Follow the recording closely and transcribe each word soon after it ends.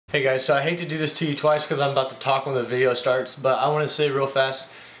Hey guys, so I hate to do this to you twice because I'm about to talk when the video starts, but I want to say real fast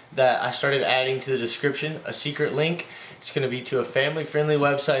that I started adding to the description a secret link. It's going to be to a family-friendly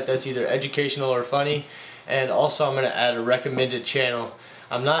website that's either educational or funny, and also I'm going to add a recommended channel.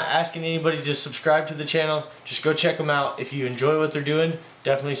 I'm not asking anybody to subscribe to the channel, just go check them out. If you enjoy what they're doing,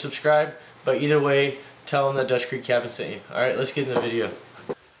 definitely subscribe, but either way, tell them that Dutch Creek Cabin sent you. Alright, let's get in the video.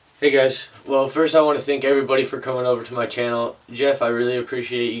 Hey guys, well first I want to thank everybody for coming over to my channel. Jeff, I really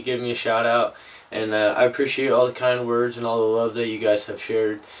appreciate you giving me a shout out, and I appreciate all the kind words and all the love that you guys have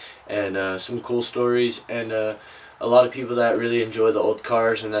shared, and some cool stories, and a lot of people that really enjoy the old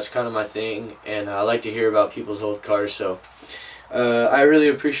cars, and that's kind of my thing, and I like to hear about people's old cars, so I really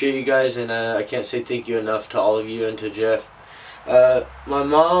appreciate you guys, and I can't say thank you enough to all of you and to Jeff. My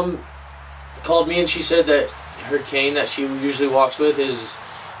mom called me and she said that her cane that she usually walks with is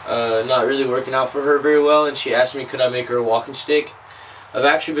not really working out for her very well, and she asked me could I make her a walking stick. I've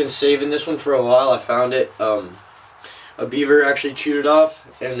actually been saving this one for a while. I found it, a beaver actually chewed it off,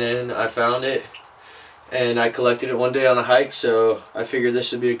 and then I found it and I collected it one day on a hike, so I figured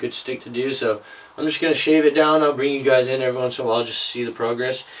this would be a good stick to do. So I'm just going to shave it down. I'll bring you guys in every once in a while just to see the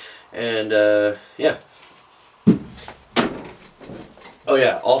progress, and yeah. Oh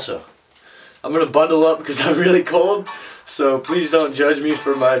yeah, also I'm going to bundle up because I'm really cold, so please don't judge me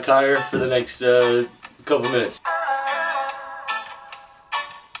for my attire for the next couple minutes. I'm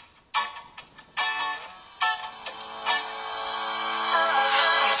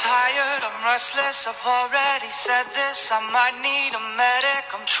tired, I'm restless, I've already said this. I might need a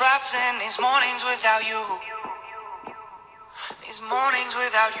medic. I'm trapped in these mornings without you. These mornings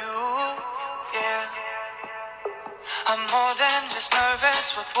without you, yeah. I'm more than just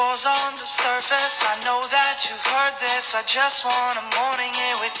nervous with walls on the surface. I know that you've heard this. I just want a morning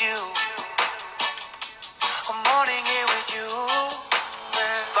here with you. A morning here with you.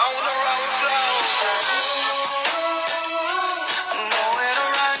 Yeah. On the road to nowhere to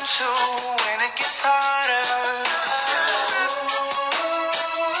run to when it gets harder.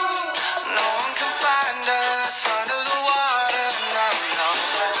 No one can find us under the water. No, no.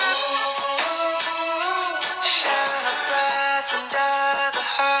 Sharing a breath under the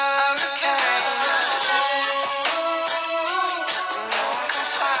hurricane. No one can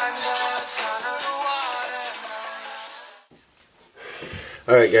find us under the water.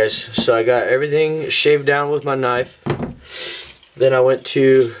 Alright guys, so I got everything shaved down with my knife. Then I went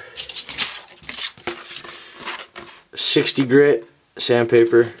to 60 grit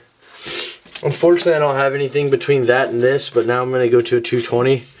sandpaper. Unfortunately I don't have anything between that and this, but now I'm going to go to a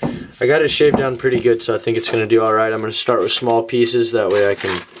 220. I got it shaved down pretty good, so I think it's going to do alright. I'm going to start with small pieces, that way I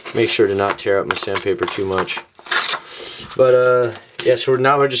can make sure to not tear up my sandpaper too much. But yeah, so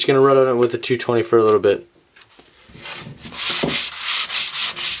now we're just going to run on it with the 220 for a little bit.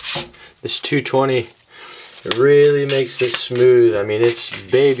 This 220, it really makes this smooth. I mean, it's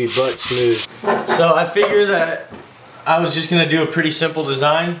baby butt smooth. So I figured that I was just going to do a pretty simple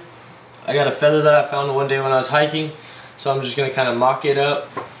design. I got a feather that I found one day when I was hiking, so I'm just going to kind of mock it up.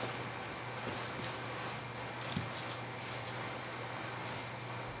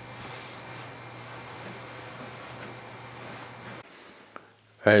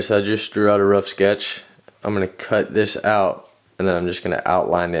 Alright, so I just drew out a rough sketch. I'm going to cut this out, and then I'm just going to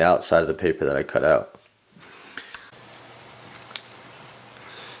outline the outside of the paper that I cut out.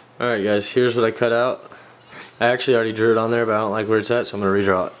 Alright guys, here's what I cut out. I actually already drew it on there, but I don't like where it's at, so I'm going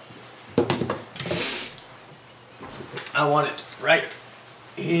to redraw it. I want it right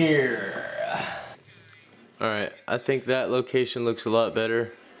here. Alright, I think that location looks a lot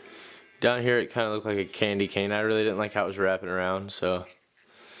better. Down here it kind of looked like a candy cane. I really didn't like how it was wrapping around, so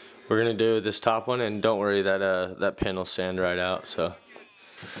we're going to do this top one, and don't worry, that that pin will sand right out. So,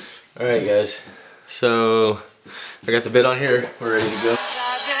 alright guys, so I got the bit on here, we're ready to go.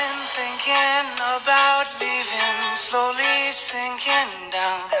 I've been thinking about leaving, slowly sinking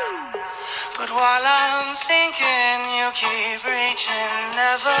down. But while I'm thinking, you keep reaching,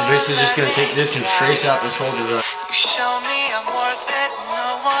 never. I'm basically just going to take this and trace out this whole design. You show me I'm worth it,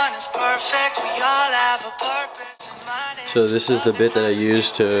 no one is perfect, we all have a purpose. So this is the bit that I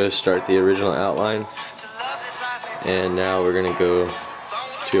used to start the original outline, and now we're going to go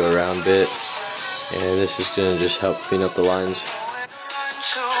to a round bit, and this is going to just help clean up the lines.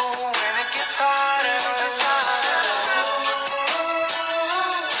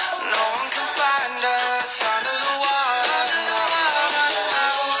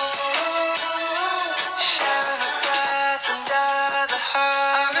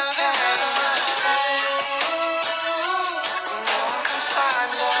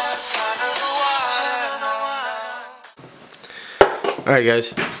 Alright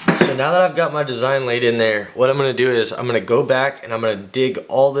guys, So now that I've got my design laid in there, what I'm gonna do is I'm gonna go back and I'm gonna dig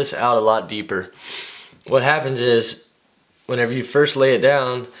all this out a lot deeper. What happens is, whenever you first lay it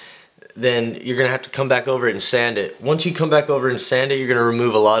down, then you're gonna have to come back over it and sand it. Once you come back over and sand it, you're gonna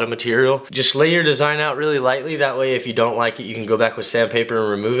remove a lot of material. Just lay your design out really lightly, that way if you don't like it, you can go back with sandpaper and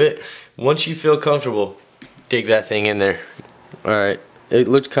remove it. Once you feel comfortable, dig that thing in there. Alright, it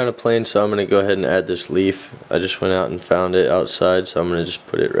looked kind of plain, so I'm gonna go ahead and add this leaf. I just went out and found it outside, so I'm gonna just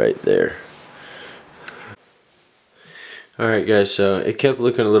put it right there. Alright guys, so it kept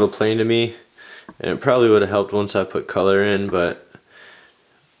looking a little plain to me, and it probably would have helped once I put color in, but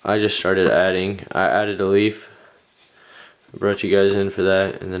I just started adding. I added a leaf, brought you guys in for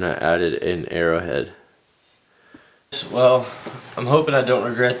that, and then I added an arrowhead. Well, I'm hoping I don't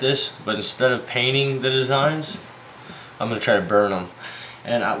regret this, but instead of painting the designs, I'm going to try to burn them.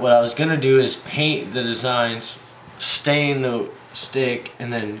 And what I was going to do is paint the designs, stain the stick,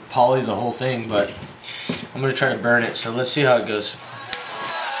 and then poly the whole thing, but I'm going to try to burn it, so let's see how it goes.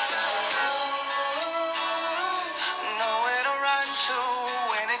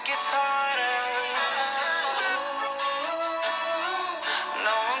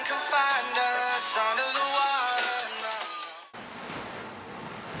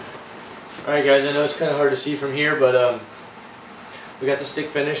 Alright guys, I know it's kind of hard to see from here, but we got the stick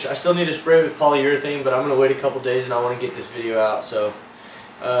finished. I still need to spray it with polyurethane, but I'm going to wait a couple days and I want to get this video out. So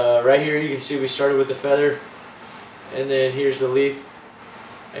right here you can see we started with the feather, and then here's the leaf,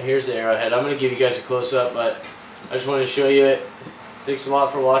 and here's the arrowhead. I'm going to give you guys a close-up, but I just wanted to show you it. Thanks a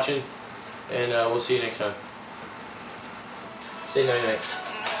lot for watching, and we'll see you next time. Say night-night.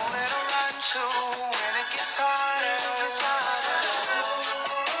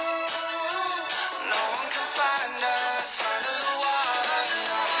 No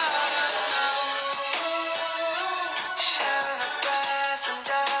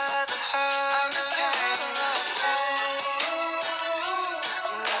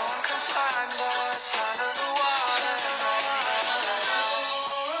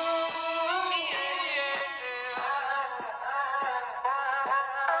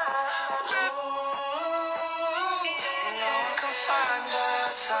one can find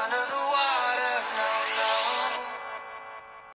us under the